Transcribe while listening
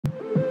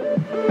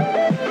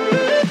Alright,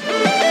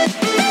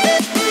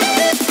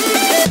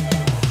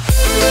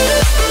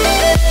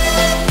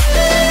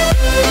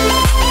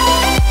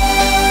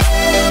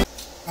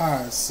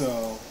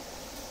 so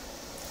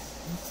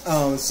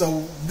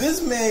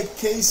this man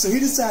Caseoh, he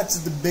decided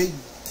to debate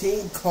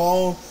King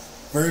Kong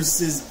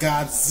versus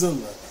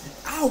Godzilla.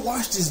 I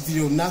watched this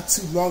video not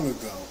too long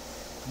ago,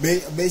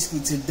 basically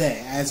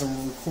today as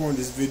I'm recording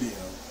this video.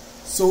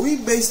 So he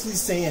basically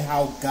saying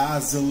how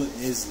Godzilla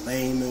is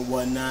lame and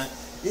whatnot.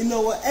 You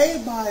know what?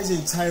 Everybody's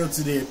entitled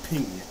to their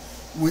opinion,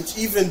 which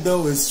even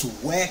though it's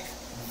whack,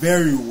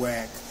 very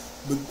whack,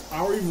 but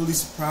are we really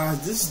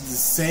surprised? This is the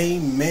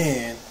same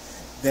man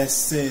that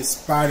says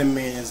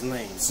Spider-Man is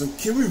lame. So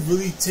can we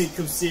really take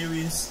him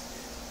serious?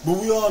 But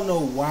we all know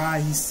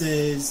why he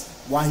says,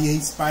 why he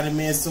hates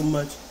Spider-Man so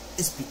much.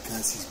 It's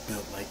because he's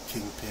built like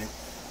Kingpin.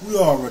 We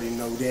already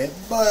know that.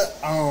 But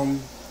I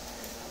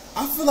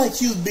feel like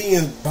he was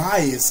being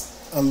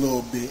biased a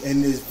little bit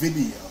in this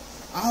video.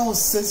 I don't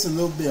sense a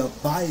little bit of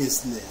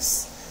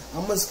biasness.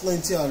 I'm gonna explain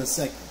to y'all in a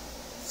second.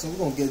 So we're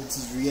gonna get into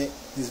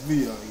this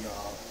video,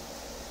 y'all.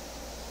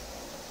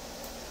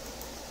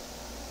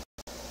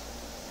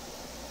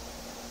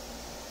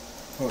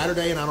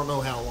 Saturday, and I don't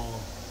know how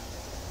long.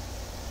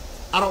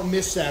 I don't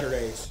miss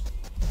Saturdays.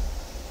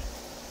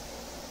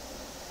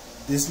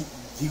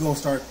 He gonna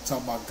start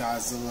talking about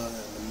Godzilla in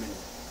a minute.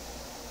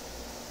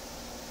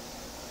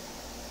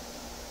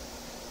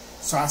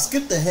 So I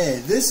skipped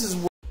ahead. This is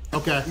where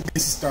he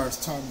starts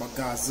talking about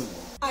Godzilla.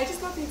 I just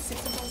got paid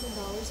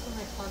 $60,000 for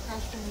my car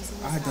crash from using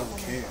this I don't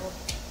care.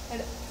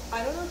 And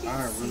I don't know if you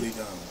I really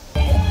don't.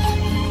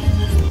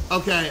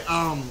 Okay,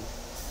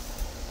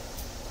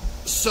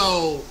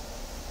 so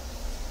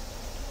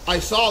I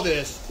saw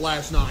this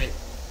last night,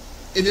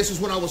 and this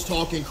is when I was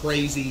talking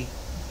crazy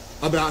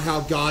about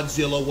how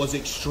Godzilla was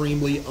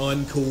extremely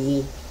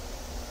uncool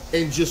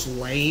and just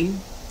lame.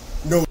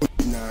 No,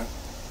 he's not.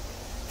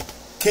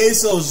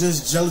 Caseoh's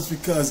just jealous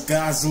because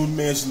Godzilla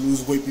managed to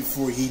lose weight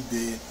before he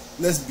did.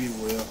 Let's be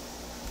real.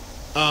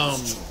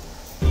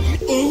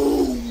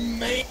 Ooh,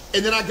 man.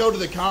 And then I go to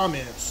the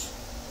comments,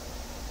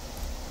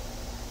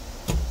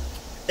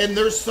 and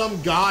there's some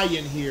guy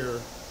in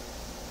here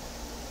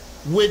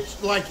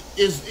which like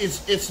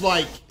it's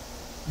like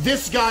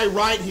this guy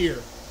right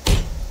here.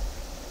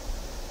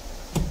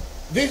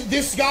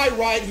 This guy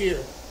right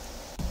here.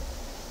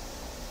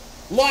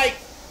 Like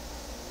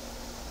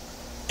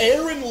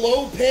Aaron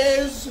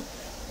Lopez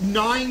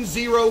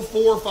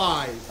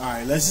 9045.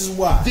 Alright, let's just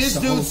watch. This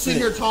dude's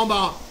sitting here talking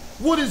about,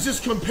 what is this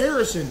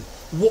comparison?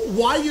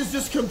 Why is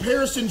this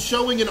comparison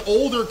showing an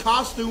older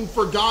costume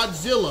for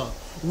Godzilla?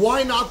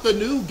 Why not the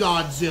new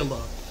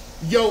Godzilla?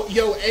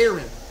 Yo,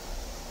 Aaron.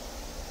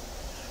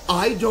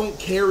 I don't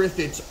care if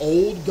it's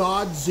old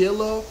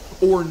Godzilla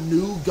or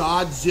new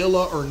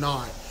Godzilla or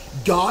not.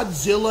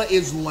 Godzilla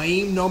is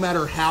lame no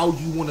matter how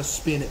you want to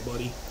spin it,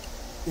 buddy.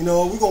 You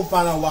know, we're going to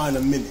find out why in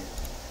a minute.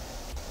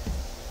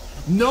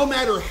 No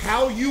matter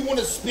how you want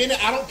to spin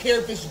it, I don't care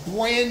if it's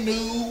brand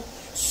new,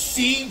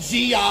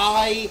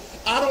 CGI,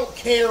 I don't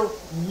care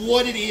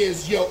what it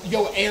is, yo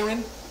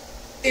Aaron,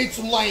 it's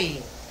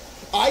lame.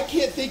 I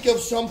can't think of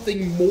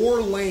something more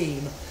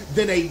lame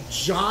than a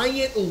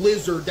giant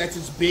lizard that's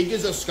as big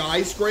as a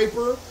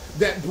skyscraper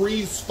that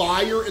breathes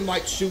fire and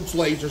like shoots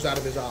lasers out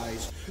of his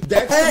eyes.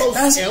 That's the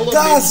most elementary.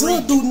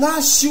 Godzilla do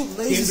not shoot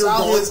lasers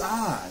out of his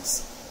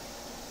eyes.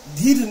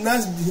 He did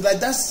not,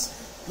 like, that's,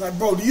 like,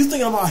 bro, do you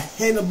think I'm a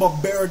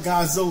Hanna-Barbera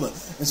Godzilla?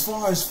 As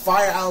far as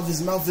fire out of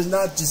his mouth, it's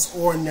not just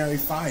ordinary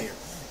fire.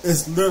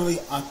 It's literally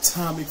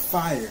atomic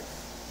fire.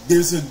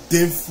 There's a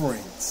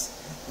difference.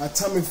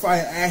 Atomic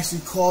fire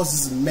actually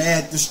causes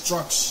mad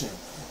destruction.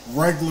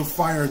 Regular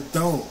fire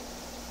don't.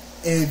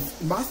 And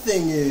my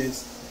thing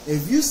is,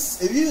 if you're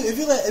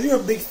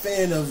a big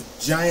fan of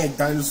giant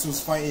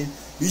dinosaurs fighting,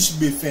 you should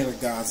be a fan of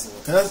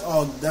Godzilla. Cause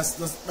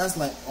that's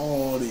like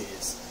all it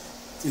is.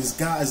 It's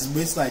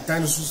basically like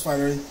dinosaurs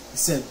fighting,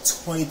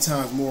 except 20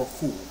 times more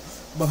cool.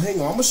 But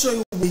hang on, I'm gonna show you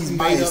what these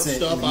made up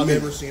stuff I've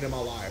ever seen in my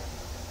life.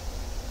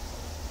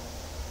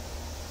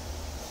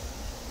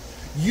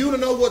 You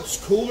know what's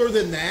cooler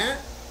than that?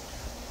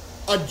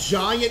 A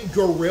giant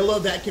gorilla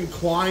that can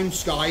climb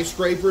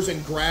skyscrapers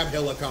and grab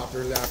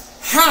helicopters out.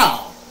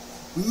 How?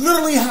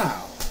 Literally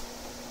how?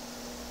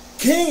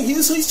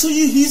 He's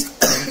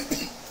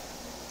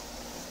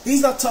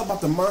he's not talking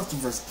about the monster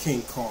versus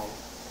King Kong.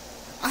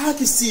 I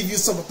can see if you're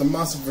talking about the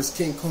monster versus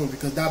King Kong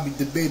because that'd be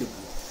debatable.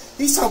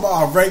 He's talking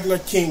about a regular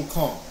King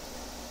Kong.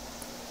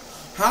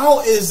 How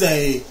is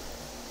a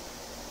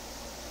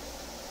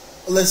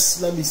let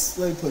me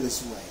put it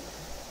this way.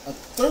 A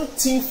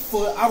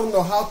 13-foot, I don't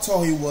know how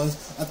tall he was,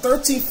 a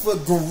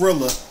 13-foot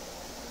gorilla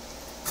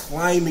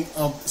climbing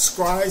a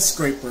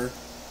skyscraper,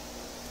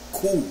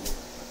 cool.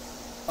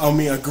 I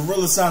mean, a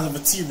gorilla size of a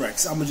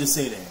T-Rex, I'm going to just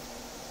say that.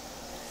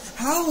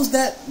 How is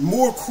that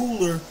more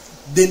cooler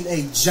than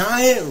a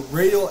giant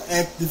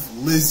radioactive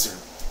lizard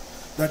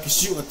that can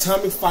shoot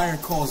atomic fire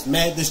and cause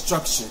mad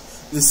destruction?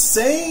 The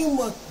same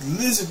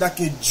lizard that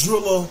can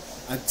drill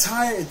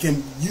It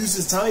can use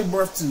its tiny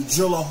breath to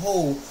drill a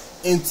hole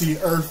into the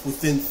earth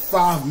within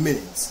 5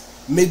 minutes,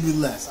 maybe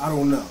less. I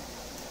don't know.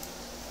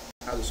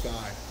 Out of the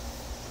sky.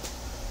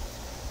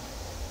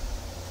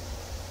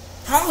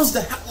 How's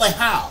the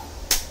how?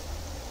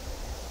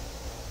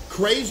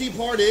 Crazy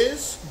part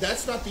is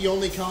that's not the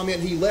only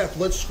comment he left.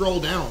 Let's scroll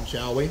down,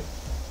 shall we?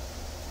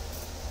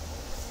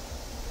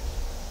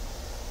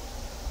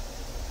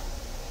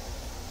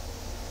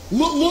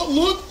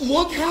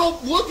 Look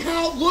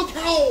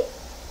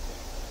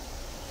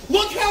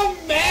how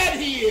mad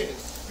he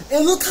is.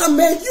 And look how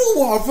mad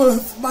you are for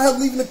by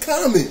leaving a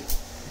comment.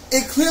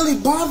 It clearly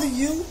bothered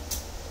you.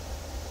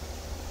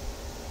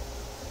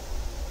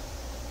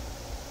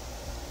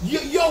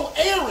 Yo,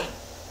 Aaron,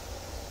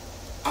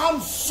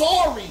 I'm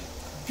sorry.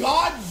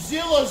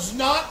 Godzilla's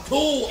not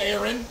cool,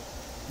 Aaron.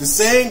 The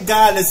same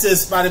guy that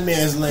says Spider-Man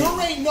is lame.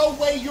 There ain't no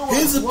way you're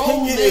His a grown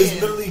opinion man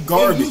is literally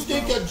garbage. and you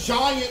think a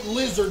giant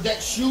lizard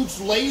that shoots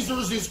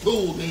lasers is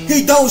cool, dude.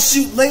 He don't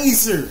shoot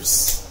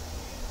lasers.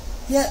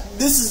 Yeah,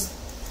 this is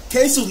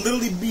Caseoh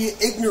literally being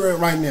ignorant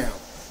right now.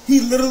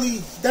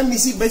 That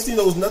means he basically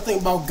knows nothing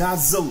about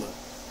Godzilla.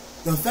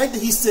 The fact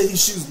that he said he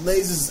shoots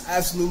lasers is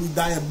absolutely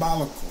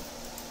diabolical.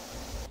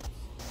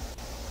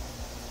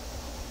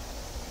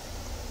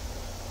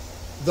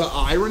 The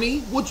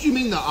irony? What do you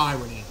mean the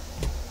irony?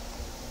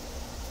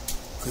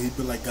 Could he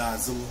be like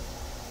Godzilla?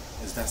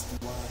 Is that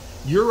why?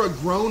 You're a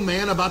grown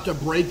man about to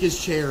break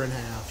his chair in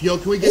half. Yo,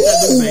 can we get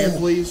that new man,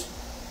 please?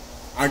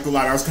 I could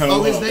lie, I was kind of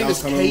low. His name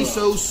is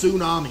Caseoh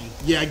Tsunami.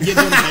 Yeah, get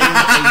him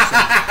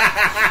ASAP.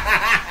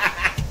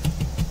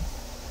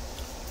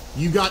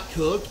 You got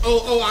cooked?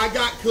 Oh, I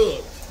got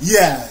cooked.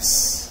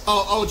 Yes.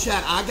 Oh,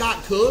 Chad, I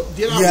got cooked?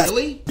 Did I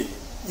really?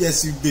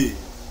 Yes, you did.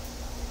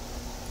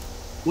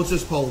 What's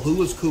this poll? Who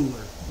was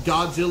cooler?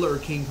 Godzilla or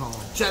King Kong?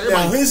 Chad,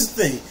 now, here's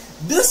the thing.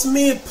 This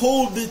man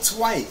pulled it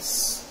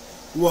twice.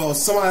 Well,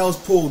 somebody else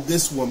pulled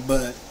this one,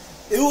 but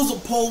it was a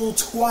poll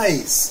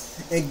twice,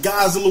 and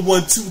Godzilla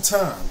won 2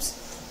 times.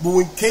 But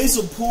when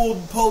Caseoh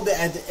pulled it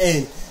at the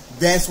end,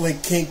 that's when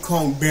King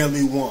Kong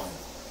barely won.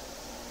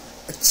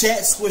 A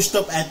chat switched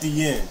up at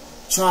the end,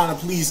 trying to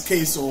please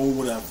Caseoh or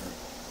whatever.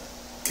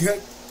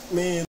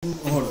 Man,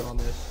 hold on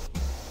this.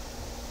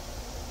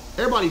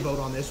 Everybody vote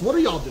on this. What are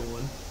y'all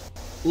doing?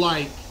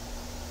 Like,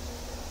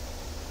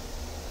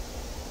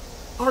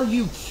 are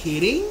you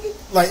kidding?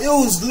 Like, it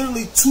was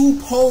literally 2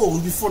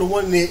 polls before the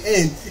one in the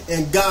end,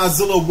 and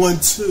Godzilla won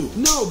 2.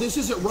 No, this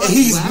isn't right. And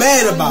he's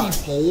mad about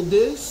it. Polled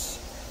this.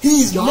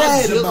 He's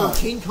mad Godzilla about or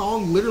King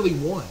Kong literally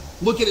won.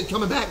 Look at it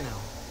coming back now.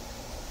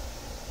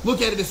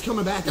 Look at it, it's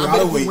coming back. Yeah, I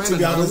bet if we ran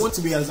another one.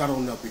 To be honest, I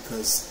don't know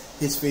because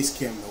his face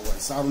came away,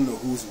 so I don't know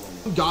who's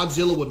winning.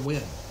 Godzilla would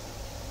win.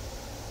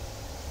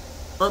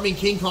 Or, I mean,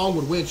 King Kong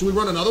would win. Should we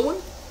run another one?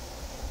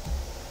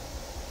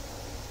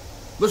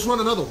 Let's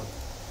run another one.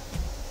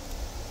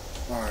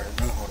 Alright,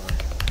 hold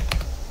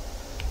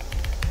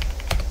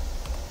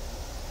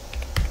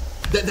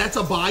on. That's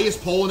a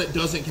biased poll and it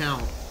doesn't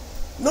count.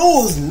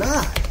 No, it's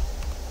not.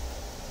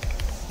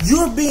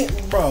 You're being,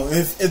 bro,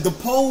 if the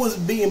poll was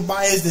being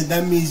biased, then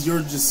that means you're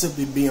just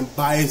simply being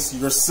biased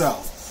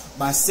yourself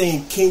by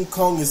saying King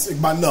Kong is,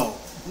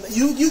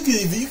 you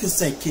can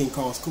say King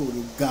Kong's cooler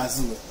than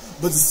Godzilla,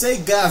 but to say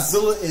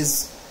Godzilla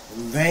is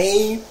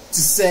lame,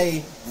 to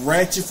say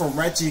Ratchet from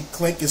Ratchet and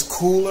Clank is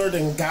cooler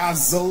than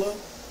Godzilla,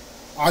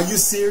 are you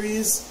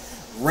serious?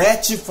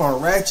 Ratchet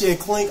from Ratchet and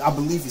Clank, I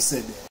believe he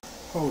said that.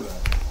 Hold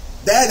up.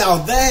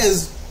 That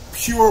is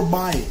pure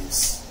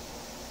bias.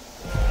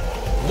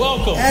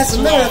 Welcome As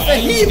a matter of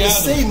fact, he even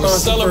say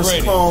Monster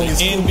vs. Kong is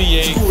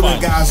NBA cooler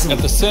than Godzilla. At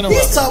the center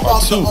He's talking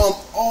about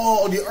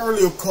all all the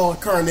earlier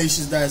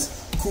incarnations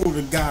that's cooler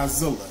than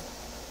Godzilla.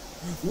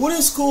 What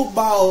is cool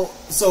about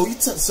so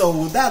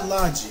with that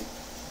logic,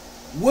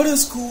 what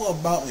is cool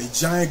about a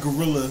giant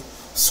gorilla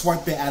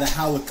swiping at a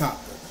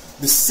helicopter?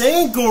 The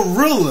same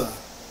gorilla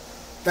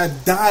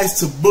that dies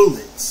to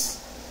bullets.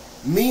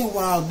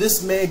 Meanwhile,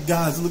 this man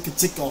Godzilla can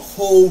take a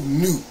whole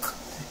nuke.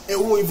 It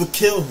won't even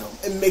kill him.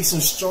 It makes him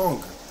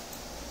stronger.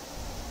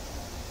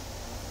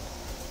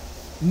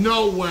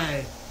 No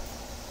way.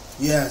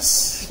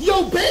 Yes.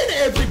 Yo, ban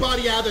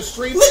everybody out of the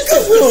street. Look this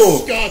at is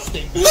him.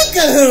 disgusting. Look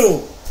at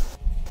him.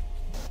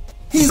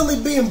 He's only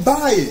being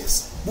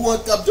biased. Boy,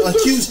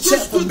 accused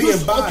Chet for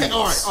being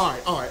biased. Okay, all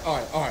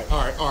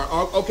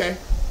right. Okay.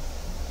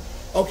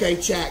 Okay,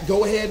 chat.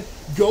 Go ahead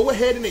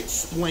and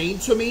explain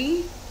to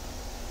me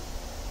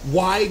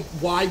why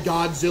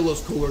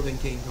Godzilla's cooler than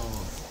King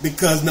Kong.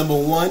 Because number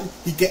one,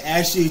 he can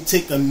actually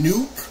take a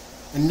nuke,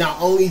 and not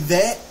only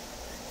that,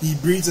 he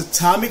breathes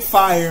atomic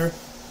fire,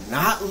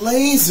 not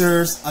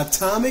lasers,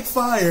 atomic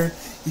fire.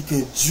 He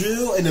can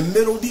drill in the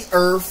middle of the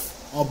earth,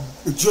 or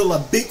drill a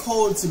big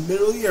hole into the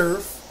middle of the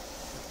earth.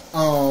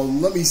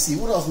 Let me see,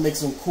 what else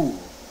makes him cool?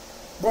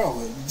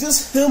 Bro,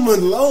 just him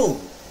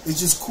alone is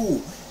just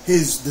cool.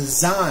 His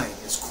design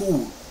is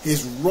cool.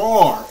 His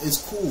roar is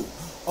cool.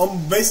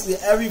 Basically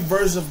every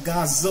version of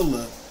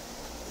Godzilla,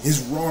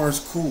 his roar is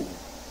cool.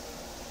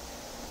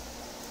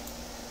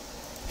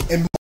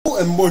 And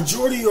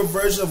majority of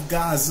versions of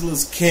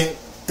Godzilla's can't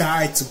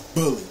die to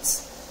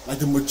bullets like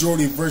the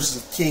majority of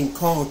versions of King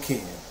Kong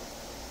can.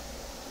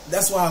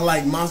 That's why I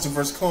like Monster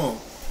vs.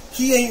 Kong.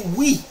 He ain't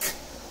weak.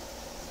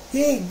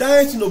 He ain't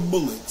dying to no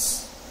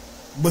bullets,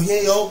 but he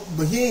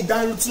ain't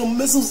dying to no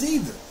missiles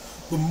either.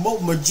 The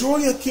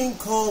majority of King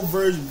Kong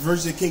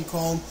version of King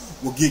Kong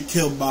will get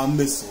killed by a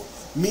missile.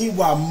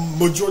 Meanwhile,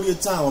 majority of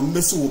the time, a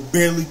missile will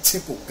barely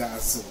tickle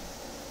Godzilla.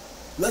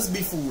 Let's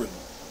be for real.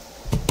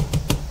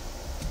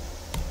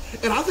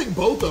 And I think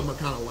both of them are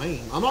kind of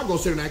lame. I'm not going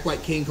to sit and act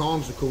like King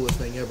Kong's the coolest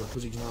thing ever,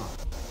 because he's not.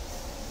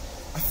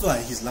 I feel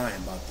like he's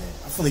lying about that.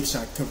 I feel like he's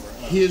trying to cover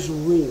it up. His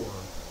roar.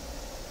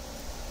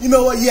 You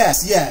know what?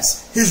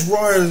 Yes. His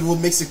roar is what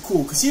makes it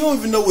cool, because he don't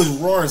even know what his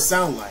roar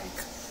sound like.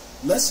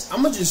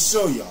 I'm gonna just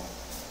show y'all.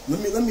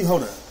 Let me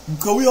hold on.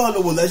 Because we all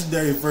know what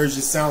legendary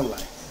versions sound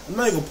like. I'm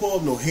not gonna pull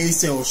up no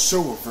Caseoh or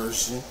Showa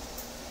version.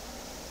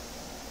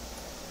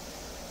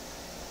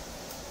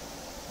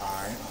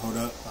 Alright, hold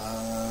up.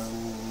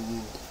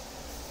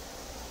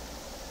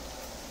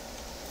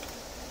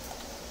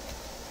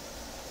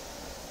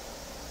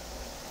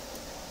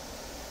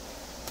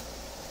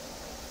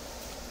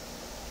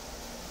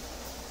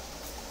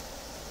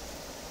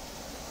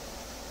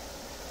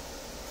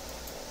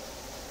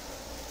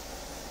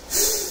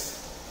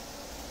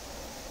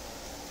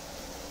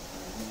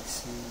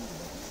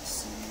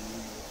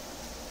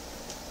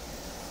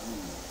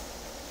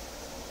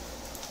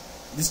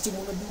 This the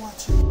one I be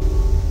watching.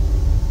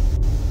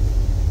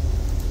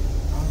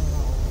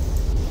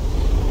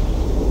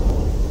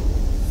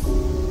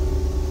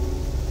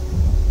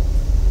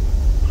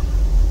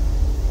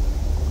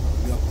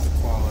 We up the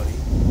quality.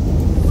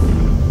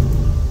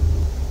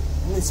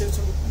 Only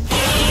 600.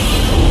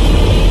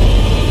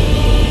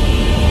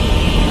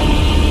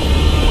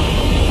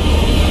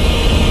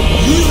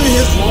 Usually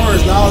his roar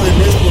is louder than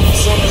this, but for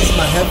some reason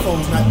my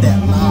headphones not that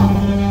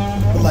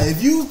loud. Like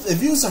if you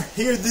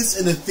hear this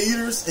in the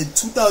theaters in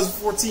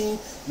 2014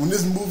 when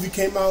this movie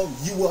came out,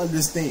 you will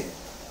understand.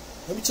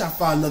 Let me try to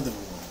find another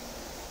one.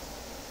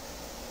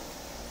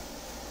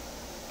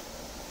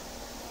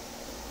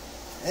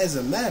 As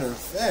a matter of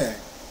fact,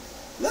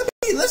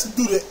 let's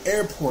do the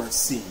airport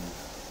scene.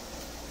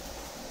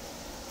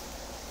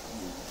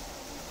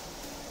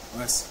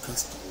 That's the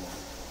custom one.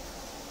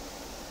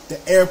 The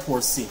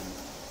airport scene.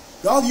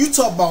 Y'all, you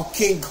talk about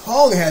King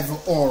Kong having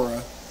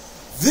aura.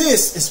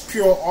 This is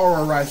pure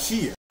aura right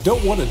here.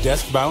 Don't want a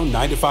desk-bound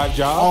 9-to-5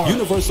 job? Aura.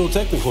 Universal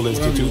Technical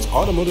Institute's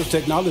Automotive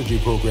Technology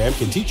program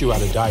can teach you how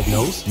to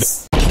diagnose.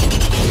 I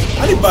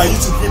need to buy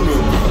YouTube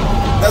Premium.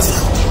 That's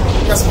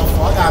my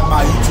fault. I gotta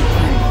buy YouTube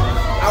Premium.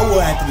 I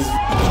will after this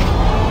video.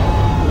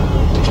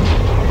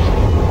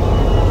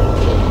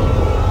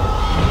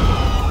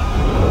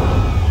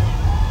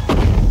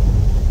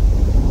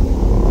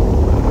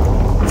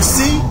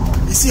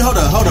 You see, hold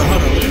on. Let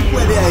me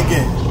play that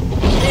again.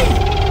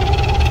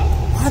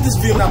 Why this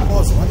video not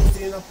pausing?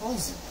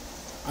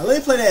 Alright, let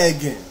me play that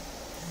again.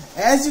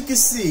 As you can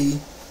see,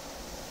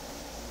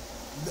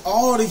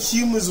 all the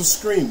humans were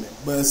screaming,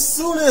 but as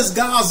soon as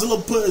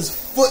Godzilla put his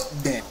foot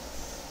down,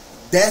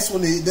 that's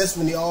when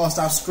they all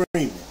stop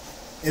screaming.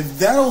 If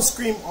that don't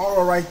scream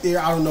aura right there,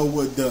 I don't know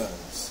what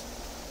does.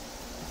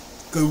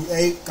 Cause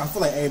I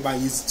feel like everybody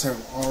uses the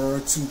term aura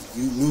too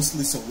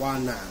loosely, so why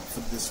not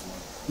for this one?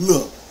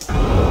 Look.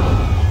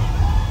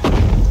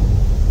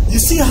 You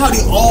see how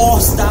they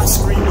all stop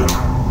screaming?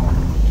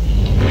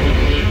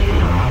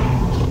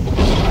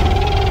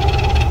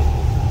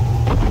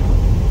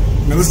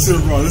 Now listen to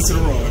the roar, I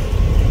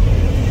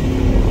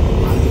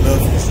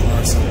love this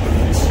roar so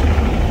much.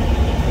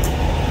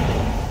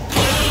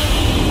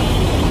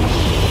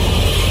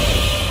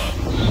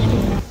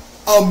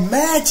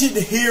 Imagine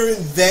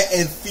hearing that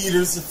in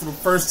theaters for the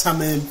first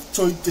time in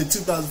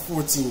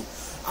 2014.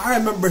 I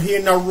remember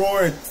hearing that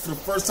roar for the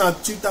first time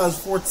in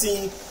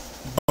 2014.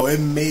 Bro, it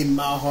made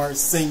my heart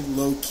sink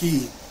low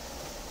key.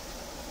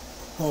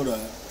 Hold up.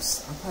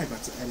 I'm probably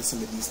about to edit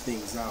some of these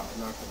things out.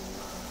 I'm not gonna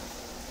lie.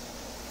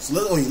 So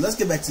let's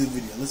get back to the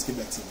video.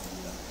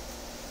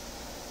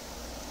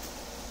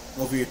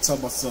 Over here talk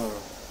about some.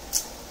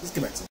 Let's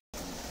get back to it.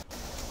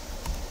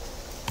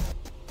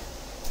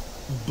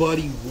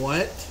 Buddy,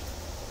 what?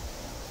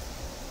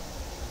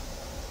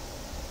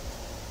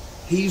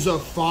 He's a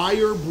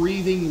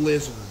fire-breathing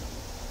lizard.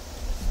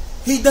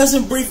 He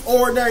doesn't breathe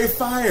ordinary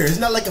fire. It's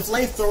not like a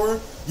flamethrower.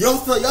 You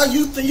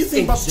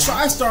think about the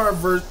TriStar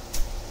version.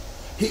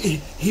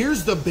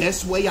 Here's the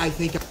best way I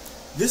think.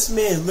 This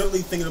man is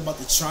literally thinking about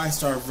the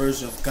TriStar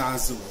version of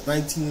Godzilla,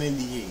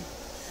 1998.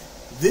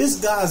 This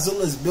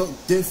Godzilla is built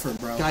different,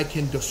 bro. I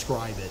can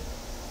describe it.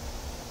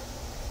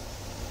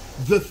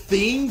 The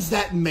things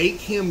that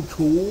make him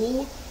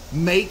cool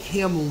make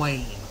him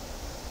lame.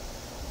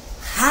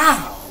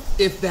 How?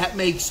 If that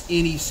makes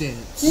any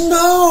sense.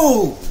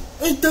 No,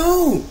 it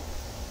don't.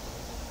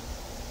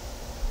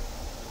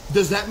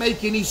 Does that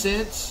make any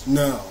sense?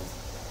 No.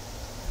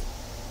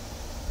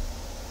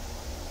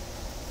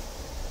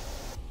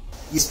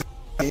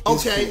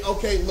 Okay,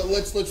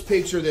 let's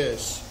picture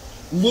this.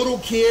 Little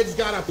kid's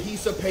got a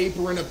piece of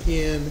paper and a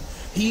pen.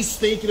 He's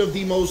thinking of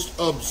the most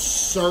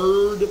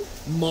absurd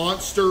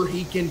monster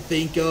he can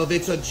think of.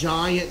 It's a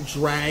giant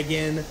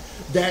dragon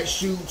that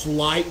shoots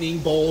lightning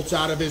bolts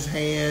out of his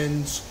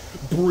hands,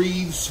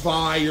 breathes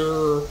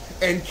fire,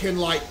 and can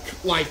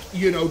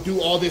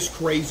do all this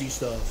crazy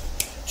stuff.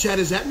 Chad,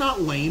 is that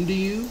not lame to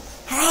you?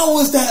 How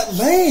is that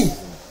lame?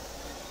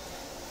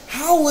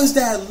 How is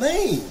that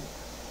lame?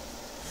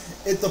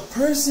 If the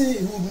person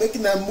who's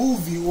making that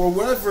movie or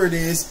whatever it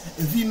is,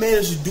 if he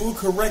managed to do it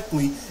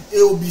correctly,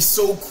 it would be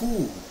so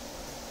cool.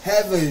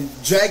 Have a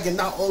dragon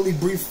not only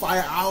breathe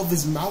fire out of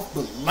his mouth,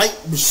 but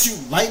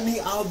shoot lightning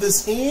out of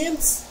his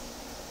hands.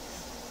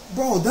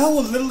 Bro, that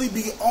would literally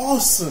be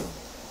awesome.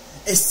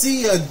 And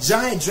see a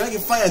giant dragon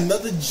fight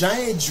another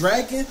giant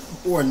dragon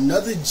or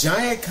another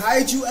giant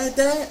kaiju at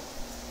that?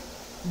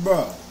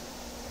 Bro,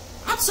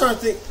 I'm starting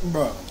to think,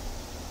 bro.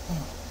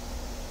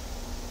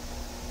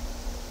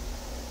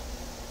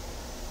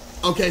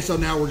 Okay, so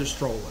now we're just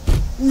trolling.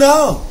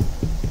 No.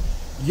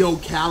 Yo,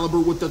 Caliber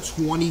with the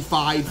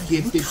 25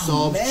 gifted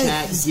subs.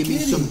 Chat, give me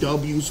some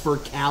W's for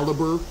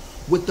Caliber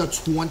with the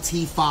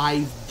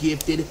 25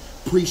 gifted.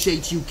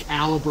 Appreciate you,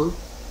 Caliber.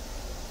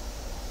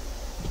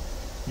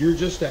 You're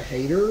just a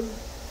hater?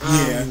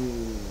 Yeah.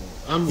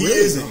 I'm He really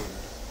is a not. hater.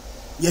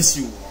 Yes,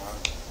 you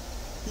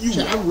are.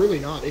 Chat, I'm really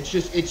not. It's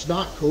just, it's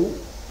not cool.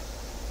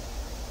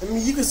 I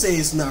mean, you can say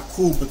it's not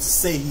cool, but to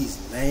say he's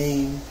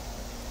lame,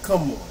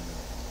 come on.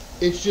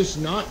 It's just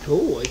not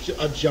cool. it's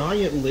a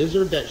giant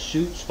lizard that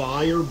shoots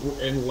fire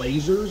and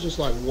lasers. It's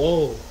like,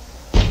 whoa.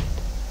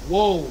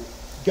 Whoa.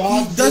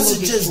 God He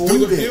doesn't just do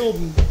the that.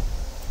 building.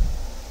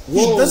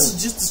 He Whoa. doesn't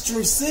just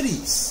destroy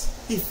cities.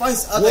 He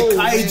fights other Whoa,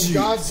 kaiju.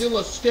 man,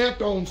 Godzilla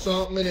stepped on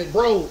something and it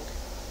broke.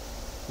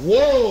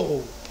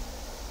 Whoa.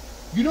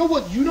 You know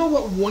what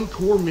one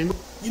core member...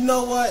 You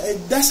know what? And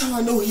that's how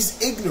I know he's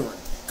ignorant.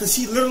 Because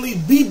he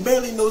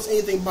barely knows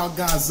anything about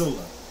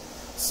Godzilla.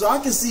 So I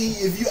can see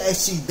if you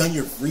actually done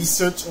your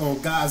research on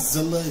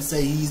Godzilla and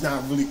say he's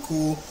not really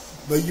cool.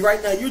 But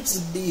right now, you're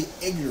just being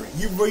ignorant.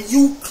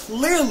 You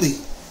clearly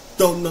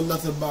don't know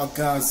nothing about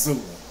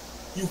Godzilla.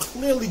 You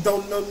clearly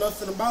don't know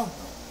nothing about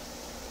him.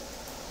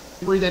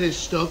 that has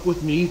stuck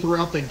with me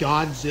throughout the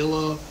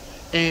Godzilla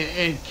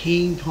and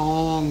King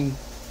Kong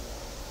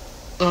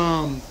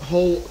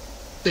whole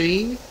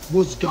thing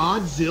was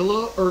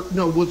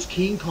was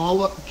King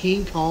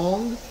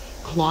Kong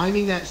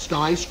climbing that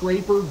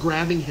skyscraper,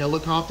 grabbing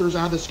helicopters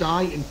out of the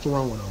sky and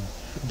throwing them.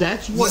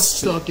 That's what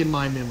stuck in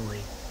my memory.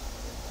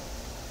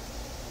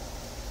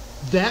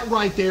 That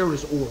right there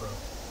is aura.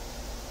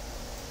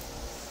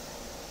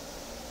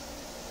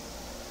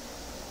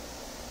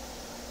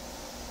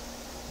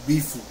 Be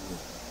for real.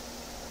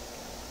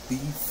 Be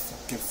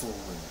fucking for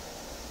real.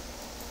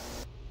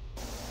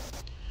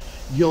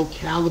 Yo,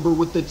 Caliber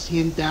with the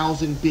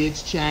 10,000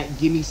 bits. Chat,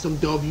 give me some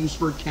W's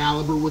for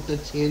Caliber with the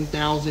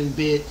 10,000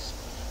 bits.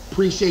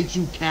 Appreciate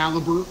you,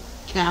 Caliber.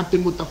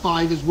 Captain with the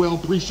 5 as well.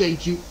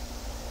 Appreciate you.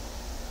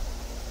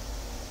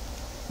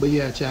 But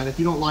yeah, chat, if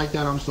you don't like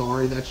that, I'm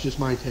sorry. That's just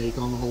my take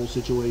on the whole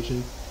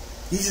situation.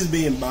 He's just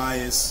being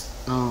biased.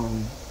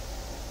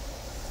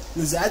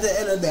 Because at the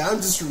end of the day, I'm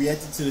just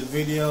reacting to the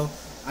video.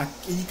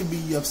 You can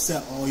be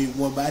upset all you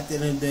want, but at the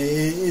end of the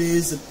day, it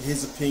is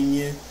his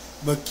opinion.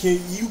 But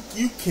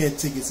you can't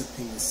take his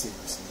opinion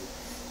seriously.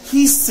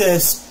 He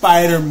says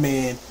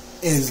Spider-Man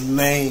is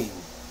lame.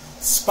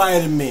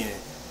 Spider-Man,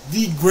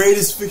 the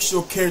greatest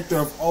fictional character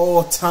of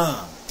all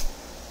time,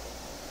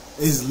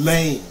 is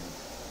lame.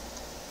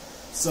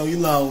 So you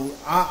know,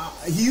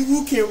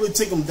 you can't really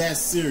take him that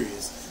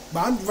serious.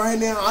 But right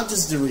now, I'm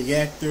just the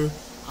reactor.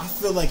 I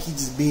feel like he's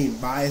just being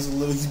biased a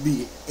little. He's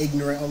being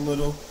ignorant a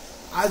little.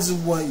 I just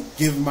want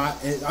to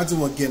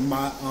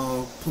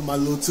put my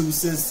little 2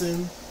 cents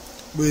in.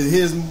 With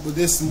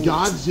this movie.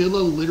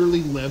 Godzilla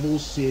literally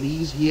levels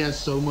cities. He has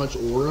so much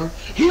aura.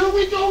 Here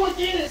we go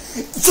again.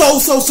 So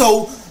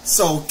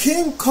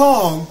King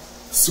Kong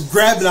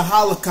grabbing a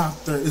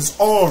helicopter is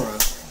aura,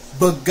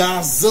 but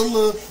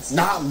Godzilla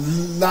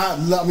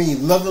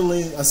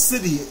leveling a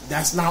city,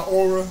 that's not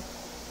aura.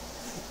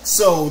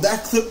 So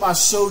that clip I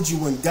showed you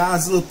when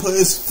Godzilla put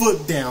his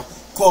foot down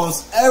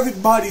caused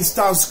everybody to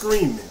start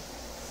screaming.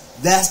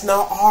 That's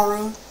not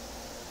aura.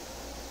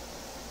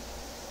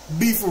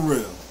 Be for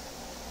real.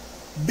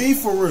 Be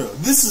for real.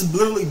 This is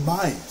literally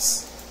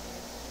bias.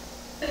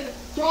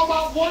 Talk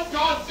about what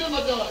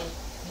Godzilla does.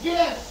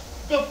 Yes,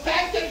 the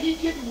fact that he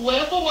can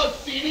level a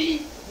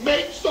city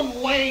makes him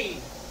lame.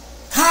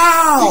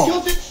 How?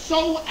 Because it's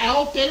so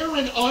out there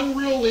and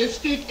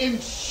unrealistic and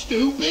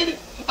stupid,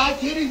 I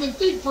can't even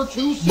think for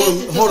 2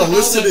 seconds. But hold on,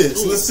 listen to this.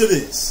 Cool. Listen to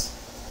this.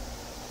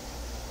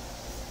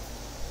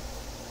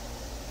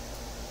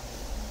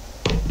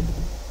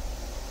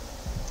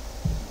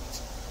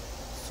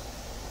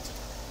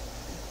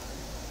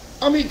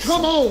 I mean,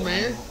 come on,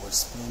 man.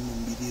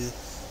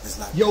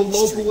 Yo,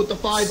 Local with the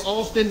 5,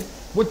 Austin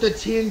with the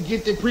 10,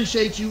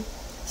 appreciate you.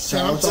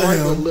 Shout I'm out sorry,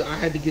 to him. but I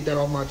had to get that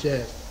off my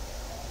chest.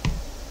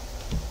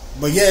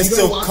 But yeah,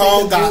 still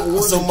Kong got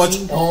so much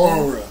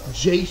aura.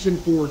 Jason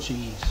 4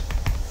 Cheese.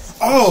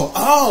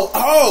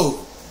 Oh.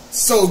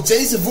 So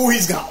Jason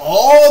Voorhees got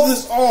all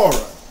this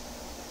aura.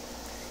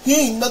 He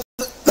ain't nothing.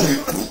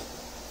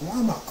 Why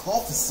am I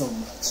coughing so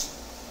much?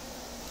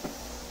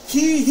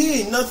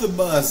 He ain't nothing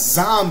but a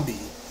zombie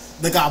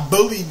that got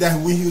bullied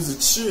that when he was a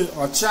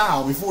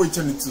child before he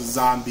turned into a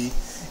zombie.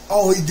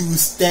 All he do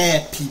is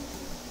stab people.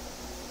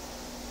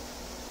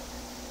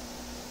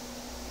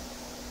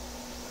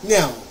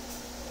 Now,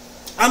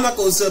 I'm not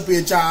gonna sit up here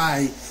and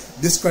try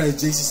to discredit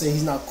Jason, saying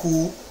he's not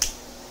cool.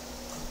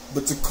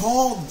 But to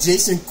call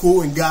Jason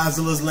cool and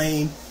Godzilla's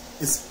lame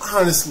is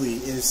honestly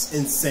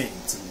insane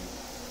to me.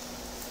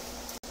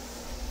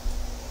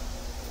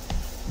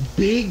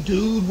 Big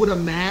dude with a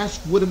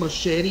mask with a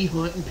machete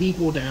hunting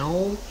people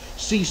down.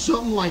 See,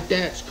 something like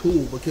that's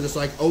cool because it's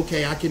like,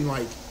 okay, I can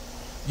like,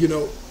 you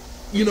know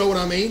what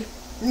I mean?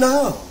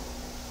 No.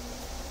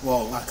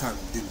 Well, I kind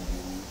of do,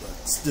 but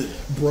still.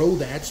 Bro,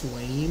 that's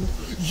lame.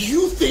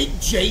 You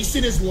think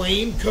Jason is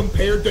lame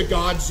compared to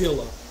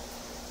Godzilla?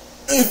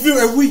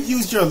 If we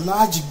use your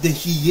logic, then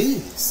he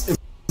is. If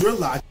your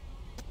logic.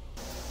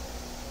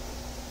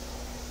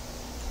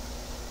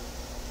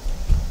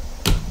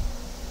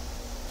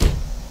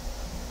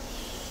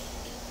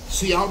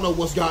 See, I don't know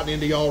what's gotten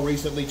into y'all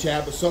recently,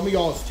 chat, but some of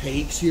y'all's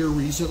takes here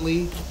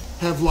recently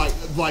have like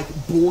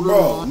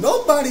borderline. Bro,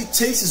 nobody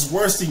takes is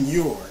worse than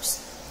yours.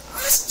 I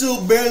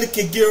still barely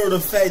can get over the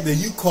fact that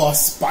you call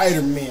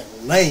Spider-Man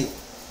lame.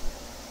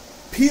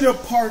 Peter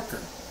Parker.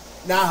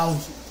 Now,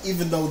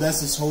 even though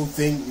that's his whole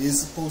thing, is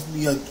supposed to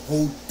be a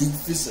whole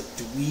doofus, a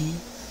dweeb.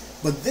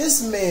 But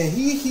this man,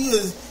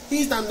 he's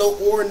not no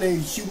ordinary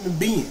human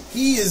being.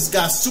 He has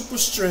got super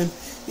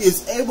strength. He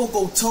is able to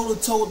go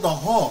toe-to-toe with the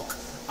Hulk.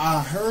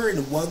 I heard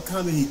in one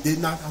comment he did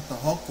knock out the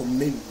Hulk, or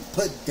maybe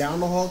put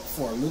down the Hulk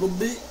for a little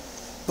bit.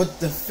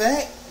 But the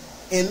fact,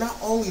 and not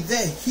only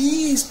that,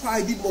 he's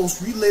probably the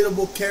most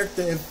relatable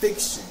character in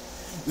fiction.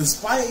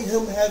 Despite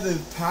him having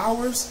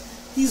powers,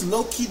 he's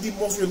low-key the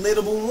most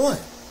relatable one.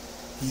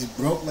 He's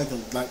broke like a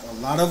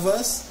lot of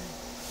us.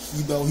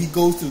 You know, he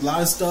goes through a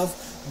lot of stuff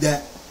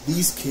that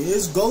these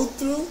kids go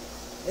through.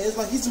 And it's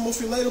like he's the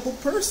most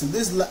relatable person.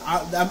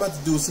 I'm about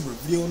to do a super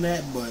video on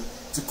that, but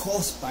to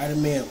call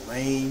Spider-Man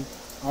lame,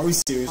 are we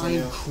serious right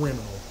now?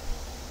 Criminal.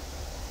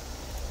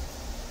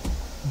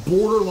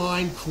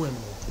 Borderline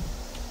criminal.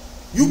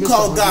 You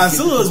call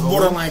Godzilla's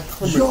borderline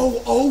criminal.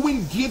 Yo,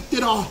 Owen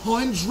gifted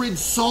 100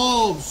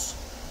 subs.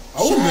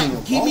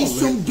 Owen, give me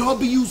some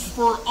W's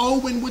for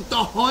Owen with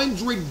the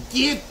 100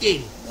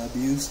 gifted.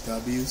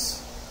 W's.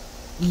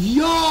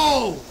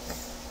 Yo,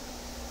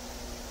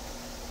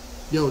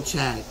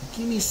 chat,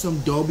 give me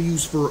some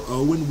W's for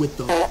Owen with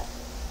the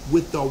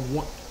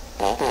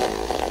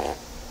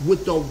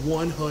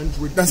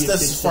 100 that's gifted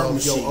smart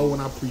subs. Yo, machine.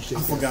 Owen, I appreciate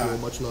that. Forgot.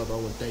 Much love,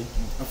 Owen. Thank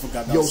you. I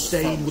forgot that. Yo,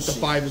 Stayed with the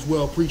 5 as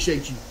well.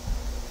 Appreciate you.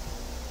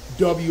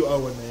 W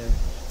Owen, man.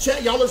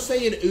 Chat, y'all are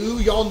saying ooh,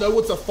 y'all know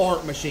it's a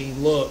fart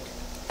machine. Look.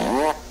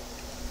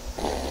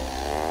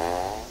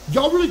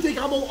 Y'all really think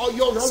y'all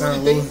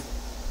really think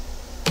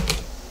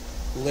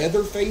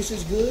Leatherface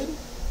is good?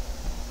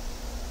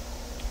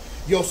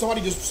 Yo,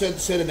 somebody just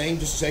said a name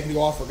just a second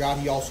ago. I forgot.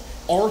 He also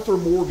Arthur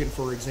Morgan,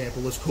 for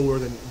example, is cooler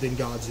than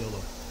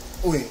Godzilla.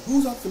 Oh, wait,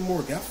 who's Arthur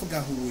Morgan? I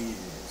forgot who he is.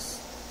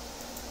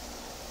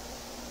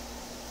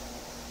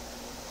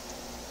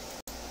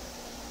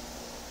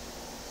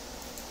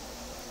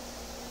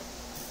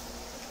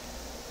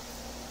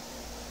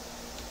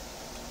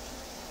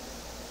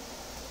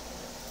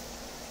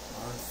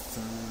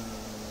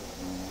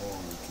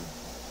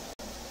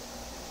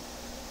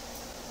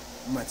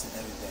 I might have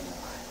everything. I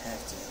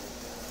have to edit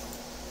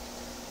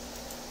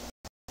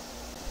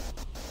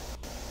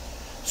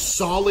that.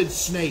 Solid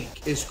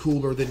Snake is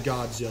cooler than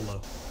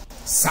Godzilla.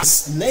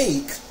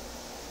 Snake?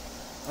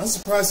 I'm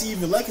surprised he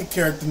even like a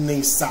character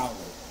named Solid.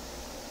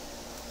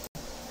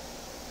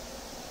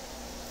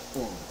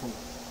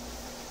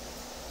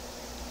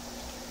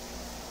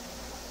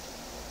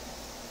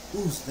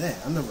 Who's that?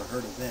 I never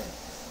heard of that.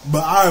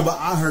 But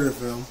I heard of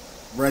him.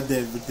 Red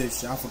Dead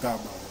Redemption. I forgot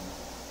about him.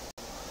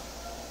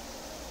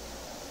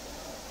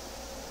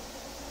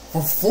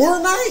 For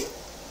Fortnite?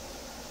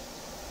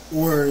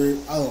 Or,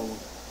 oh,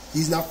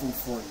 he's not from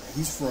Fortnite.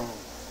 He's from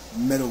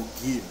Metal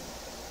Gear.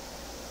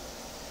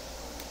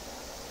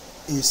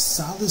 Is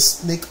Solid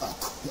Snake a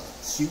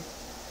cute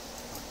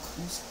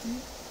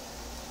acoustic?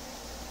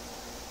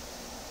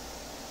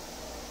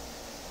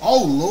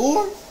 Oh,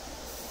 Lord?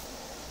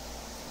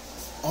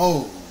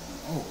 Oh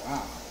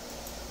wow.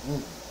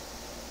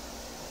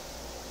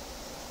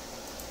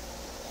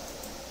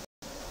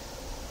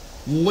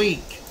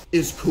 Link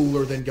is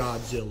cooler than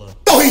Godzilla.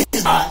 No,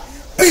 he's not.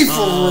 Be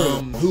for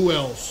real. Who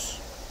else?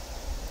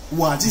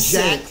 What?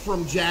 Jack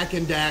from Jack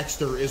and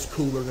Daxter is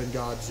cooler than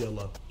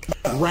Godzilla.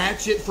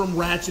 Ratchet from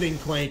Ratchet and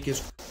Clank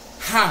is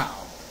how?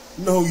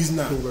 No, he's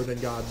not. Cooler than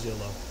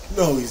Godzilla.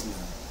 No, he's not.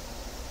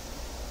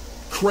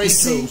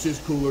 Kratos is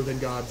cooler than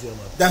Godzilla.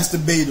 That's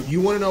debatable.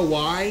 You want to know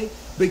why?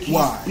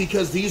 Why?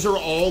 Because these are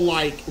all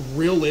like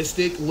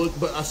realistic. Look,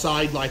 but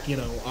aside, like, you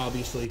know,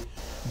 obviously,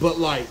 but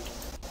like,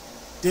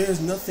 there's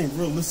nothing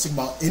realistic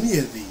about any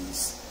of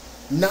these.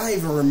 not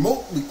even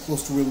remotely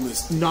close to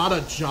realistic. Not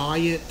a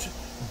giant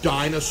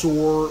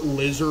dinosaur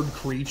lizard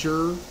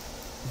creature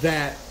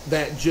that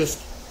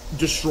just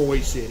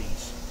destroys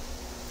cities.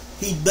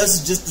 He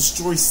doesn't just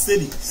destroy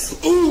cities.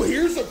 Ooh,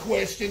 here's a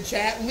question,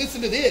 chat.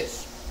 Listen to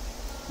this.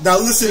 Now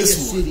listen to Say a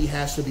this one. city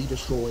has to be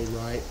destroyed,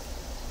 right?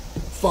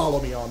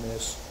 Follow me on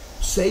this.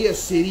 Say a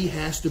city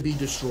has to be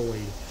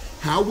destroyed.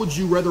 How would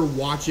you rather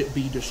watch it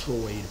be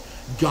destroyed?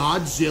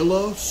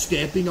 Godzilla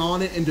stepping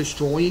on it and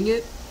destroying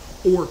it?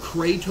 Or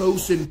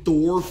Kratos and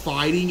Thor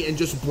fighting and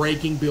just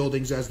breaking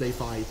buildings as they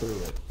fight through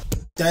it?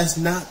 That's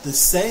not the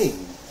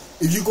same.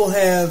 If you gonna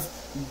have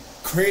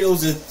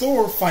Kratos and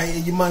Thor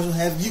fighting, you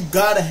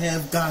gotta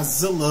have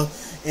Godzilla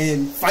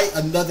and fight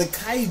another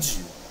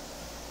kaiju.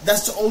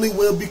 That's the only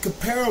way it'll be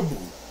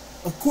comparable.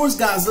 Of course,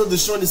 Godzilla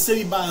destroying the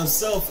city by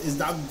himself is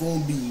not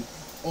gonna be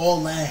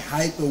all that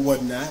hype and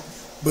whatnot.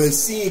 But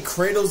seeing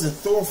Kratos and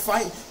Thor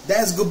fight,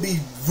 that's gonna be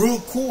real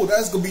cool.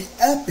 That's gonna be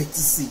epic to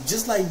see.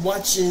 Just like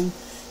watching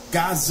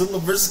Godzilla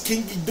versus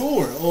King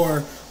Ghidorah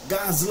or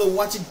Godzilla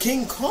watching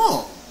King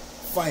Kong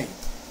fight.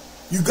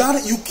 You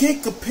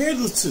can't compare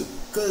the two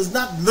because it's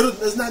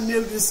not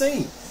nearly the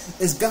same.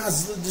 It's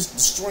Godzilla just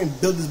destroying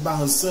buildings by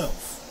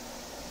himself.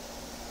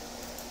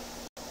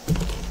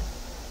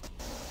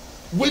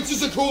 Which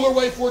is a cooler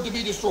way for it to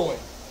be destroyed?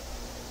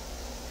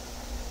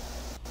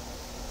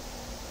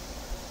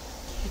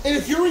 And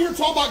if you're here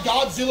talking about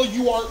Godzilla,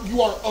 you are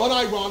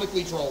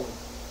unironically trolling.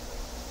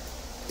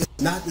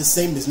 It's not the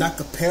same. It's not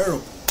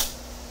comparable.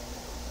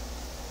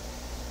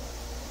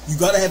 You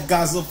gotta have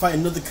Godzilla fight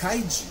another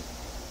kaiju.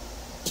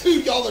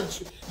 Dude,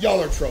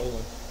 y'all are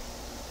trolling.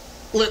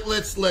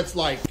 Let's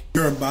like.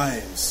 You're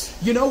biased.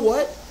 You know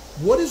what?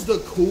 What is the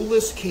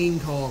coolest King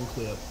Kong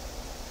clip?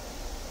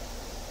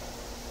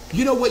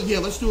 You know what? Yeah,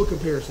 let's do a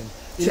comparison.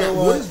 Chat,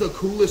 what is the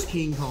coolest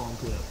King Kong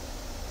clip?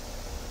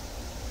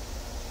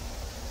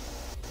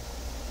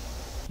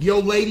 Yo,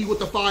 lady with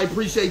the 5,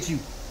 appreciate you.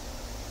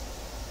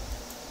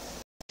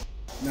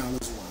 Now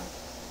let's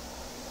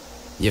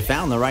watch. You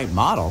found the right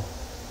model.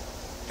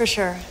 For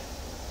sure.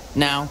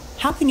 Now,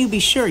 how can you be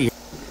sure you're...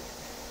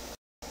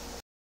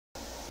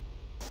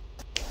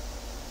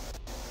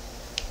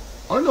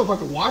 I don't know if I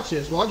can watch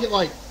this. Well, I get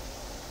like...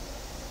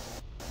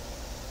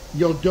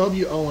 Yo,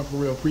 W. Owen, for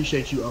real.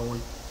 Appreciate you,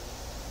 Owen.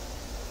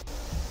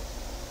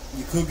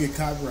 You could get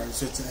copyright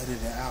just to edit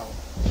it out.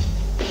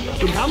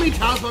 Dude, how many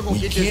times am I going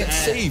to get this ad? We can't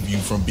save you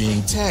from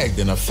being tagged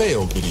in a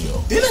failed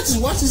video. Didn't I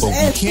just watch this But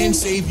ad? we can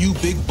save you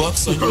big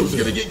bucks on your I was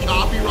going to video. get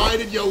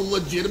copyrighted? Yo,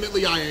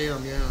 legitimately I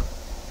am, yeah.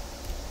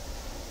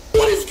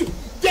 What is...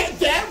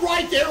 That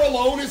right there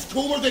alone is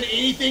cooler than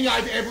anything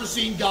I've ever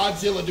seen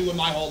Godzilla do in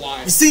my whole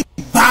life. You see,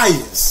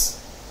 bias.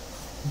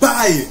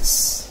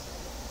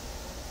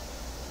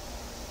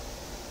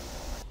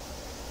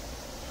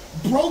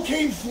 Bro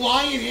came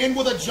flying in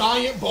with a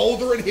giant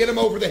boulder and hit him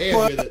over the head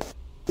with it.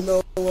 You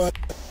know what?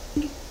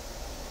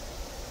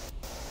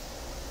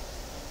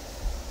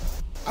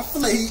 I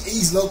feel like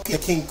he's low-key a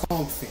King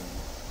Kong fan.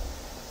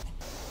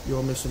 Yo,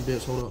 I'm missing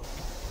bits. Hold up.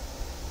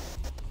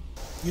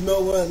 You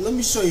know what? Let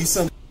me show you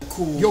something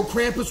cool. Yo,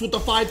 Krampus with the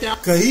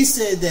 5,000. Cause he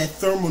said that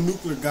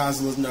thermonuclear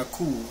Godzilla is not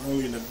cool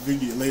earlier in the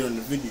video, later in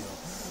the video.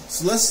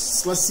 So let's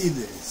see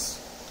this.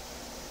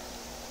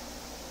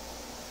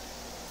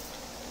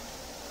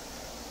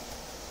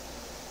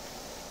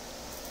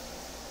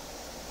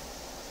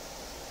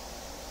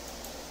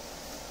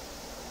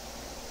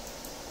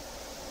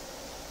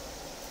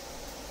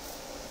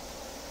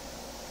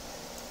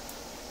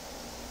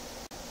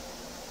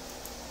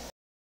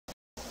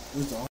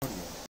 Where's the audio?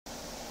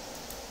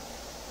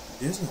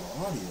 There's no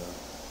audio.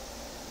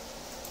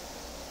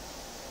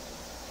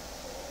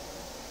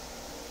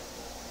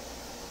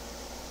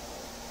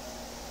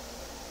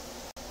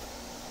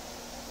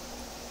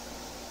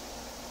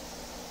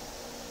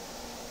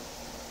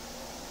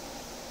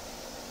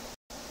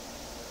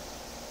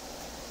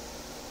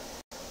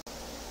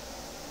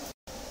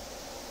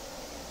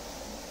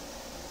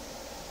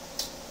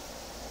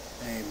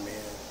 Hey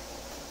man,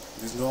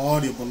 there's no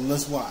audio, but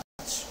let's watch.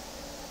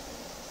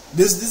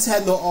 This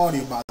had no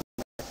audio, by the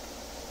way.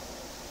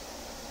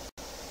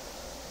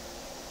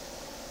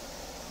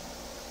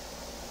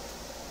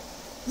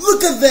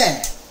 Look at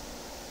that!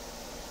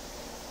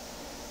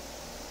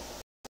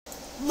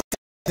 Look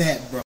at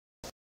that, bro.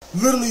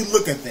 Literally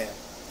look at that.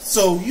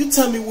 So you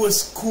tell me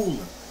what's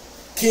cooler.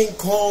 King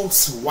Kong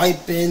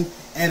swiping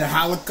at a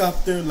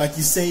helicopter, like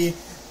you say, it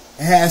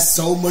has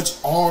so much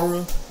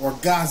aura, or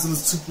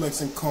Godzilla's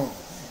suplexing Kong.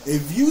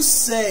 If you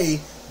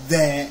say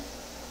that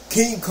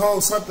King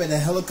Kong swiping at a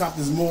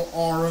helicopter is more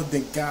aura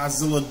than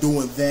Godzilla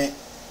doing that,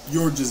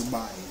 you're just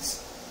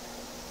biased.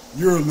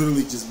 You're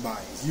literally just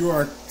biased. You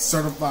are a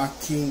certified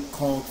King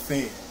Kong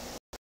fan.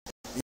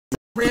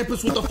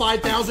 Krampus with the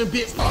 5,000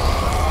 bits.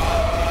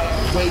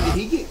 Wait, did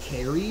he get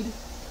carried?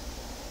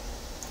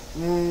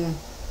 I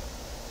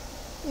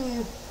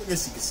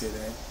guess you could say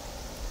that.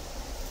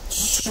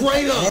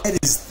 Straight up. What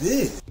is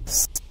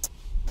this?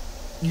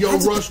 Yo,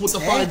 Rush with the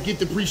 5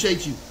 gift,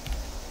 appreciate you.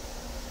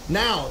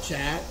 Now,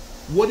 chat.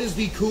 What is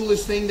the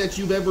coolest thing that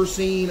you've ever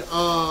seen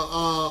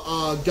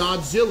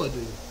Godzilla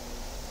do?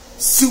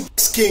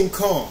 Supes King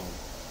Kong.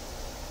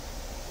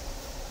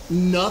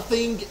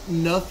 Nothing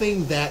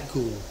that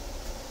cool.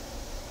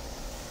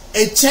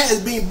 And chat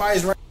is being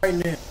biased right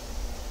now.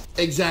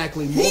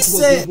 Exactly. He Multiple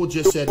said, people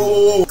just said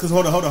whoa, because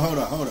hold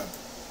on.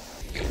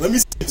 Let me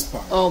see this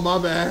part. Oh,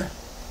 my bad.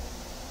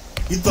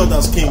 He thought that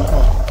was King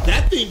Kong.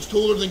 That thing's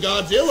cooler than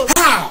Godzilla.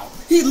 How?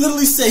 He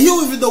literally said he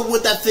don't even know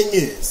what that thing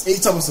is. And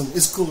he talking about something,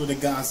 it's cooler than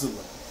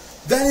Godzilla.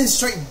 That is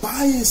straight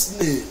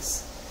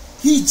biasness.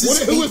 He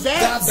just who is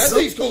that? Godzilla. That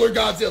thing's cooler than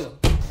Godzilla.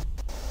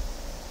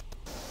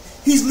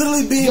 He's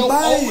literally being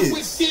biased.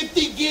 With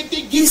 50 gifted.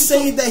 He's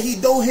saying that he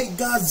don't hate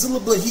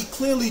Godzilla, but he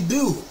clearly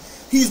do.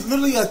 He's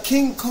literally a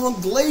King Kong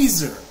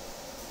glazer.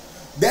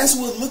 That's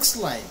what it looks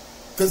like.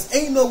 Because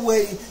ain't no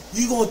way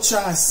you going to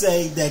try to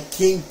say that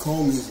King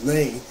Kong is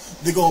lame.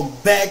 They're going to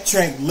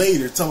backtrack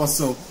later, talking about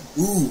some,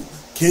 ooh,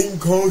 King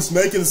Kong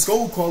smacking the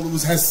skull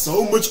crawlers has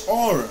so much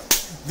aura.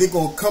 They're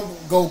going to come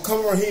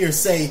over here and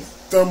say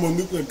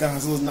thermonuclear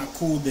Godzilla is not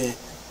cool. Then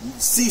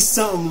see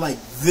something like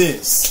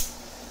this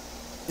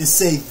and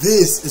say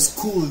this is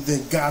cooler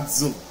than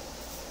Godzilla.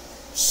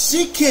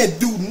 She can't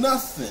do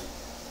nothing.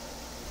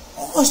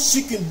 All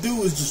she can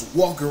do is just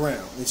walk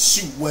around and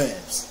shoot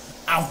webs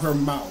out her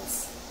mouth.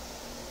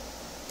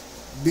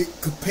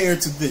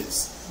 Compared to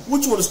this,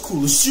 which one is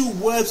cooler? Shoot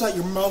webs out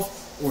your mouth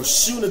or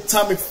shoot an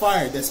atomic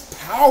fire that's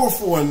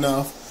powerful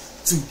enough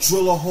to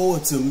drill a hole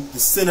into the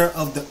center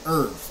of the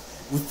earth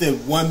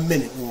within 1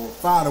 minute or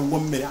 5 to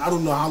 1 minute? I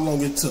don't know how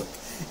long it took.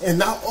 And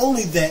not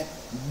only that,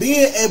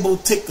 being able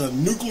to take a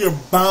nuclear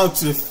bomb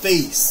to the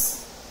face.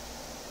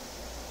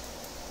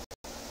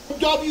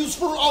 W's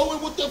for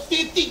Owen with the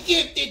 50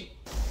 gifted.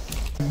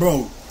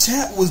 Bro,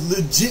 chat was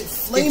legit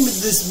flaming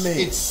this man.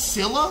 It's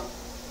Scylla?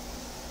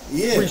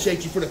 Yeah.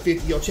 Appreciate you for the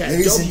 50, yo, chat.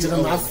 Ladies and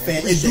gentlemen, I'm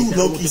fan. It do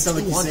low-key sound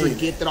like he's saying 200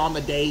 gifted on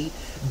the day.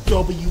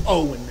 W.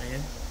 Owen,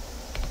 man.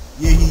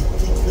 Yeah, he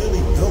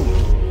clearly don't.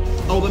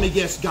 Oh, let me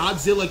guess.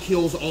 Godzilla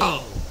kills all.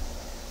 Oh.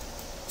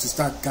 To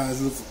stop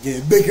Godzilla from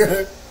getting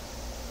bigger.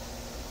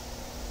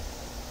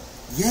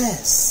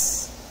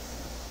 Yes.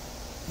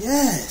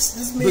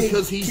 This man.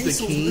 Because he's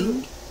the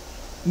king?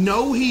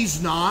 No,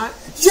 he's not.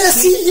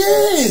 Yes, he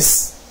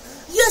is.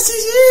 Yes, he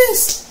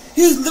is.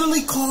 He's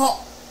literally called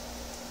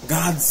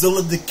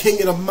Godzilla, the king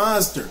of the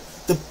monster.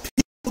 The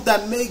people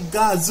that made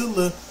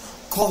Godzilla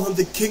call him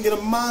the king of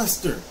the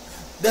monster.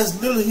 That's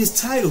literally his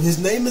title. His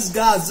name is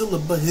Godzilla,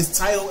 but his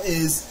title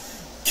is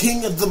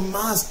King of the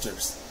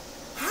Monsters.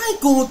 I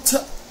ain't going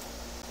to...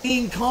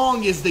 King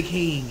Kong is the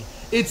king.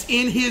 It's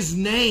in his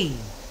name.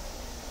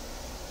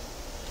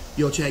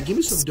 Yo, chat, give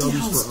me some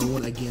W's for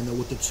Owen again, though,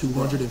 with the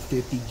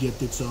 250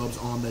 gifted subs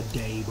on the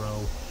day,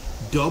 bro.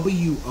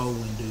 W.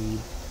 Owen, dude.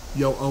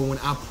 Yo, Owen,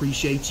 I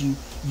appreciate you.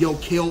 Yo,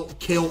 Kilt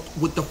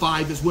with the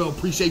 5 as well.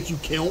 Appreciate you,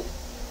 Kilt.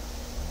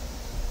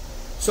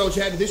 So,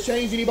 chat, did this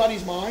change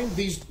anybody's mind?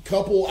 These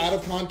couple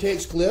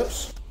out-of-context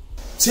clips?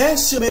 Chat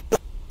should make a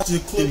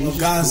clip of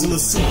Godzilla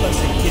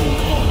suplexing King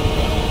Kong.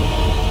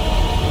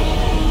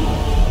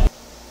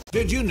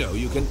 Did you know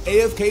you can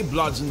AFK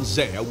Bloods and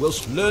Zaya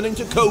whilst learning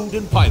to code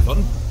in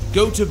Python?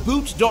 Go to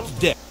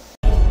boot.dev.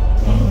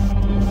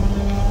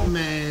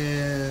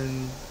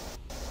 Man.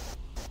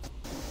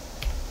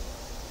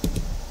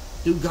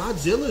 Dude,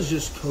 Godzilla's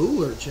just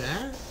cooler,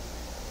 chat.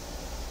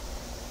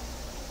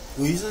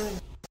 What you saying?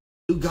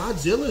 Dude,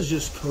 Godzilla's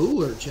just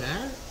cooler,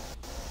 chat.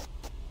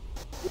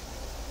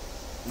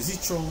 Is he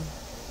trolling?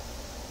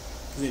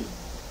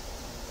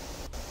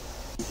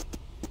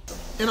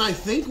 And I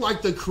think,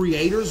 like, the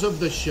creators of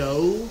the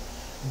show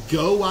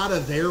go out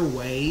of their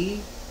way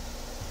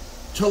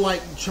to,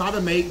 like, try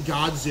to make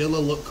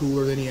Godzilla look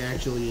cooler than he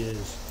actually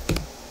is.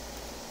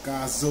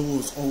 Godzilla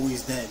was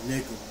always that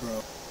nigga,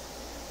 bro.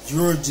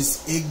 You're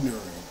just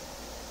ignorant.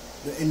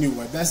 But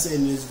anyway, that's the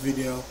end of this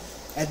video.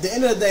 At the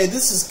end of the day,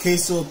 this is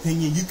Caseoh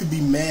opinion. You could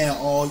be mad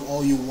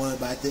all you want,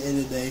 but at the end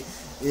of the day,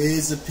 it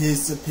is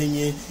his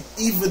opinion.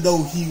 Even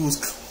though he was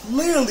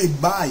clearly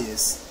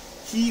biased.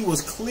 He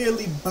was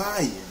clearly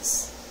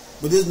biased.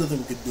 But there's nothing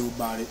we could do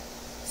about it.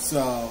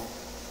 So,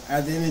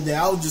 at the end of the day,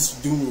 I was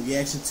just doing a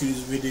reaction to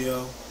this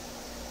video.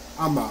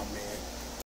 I'm out, man.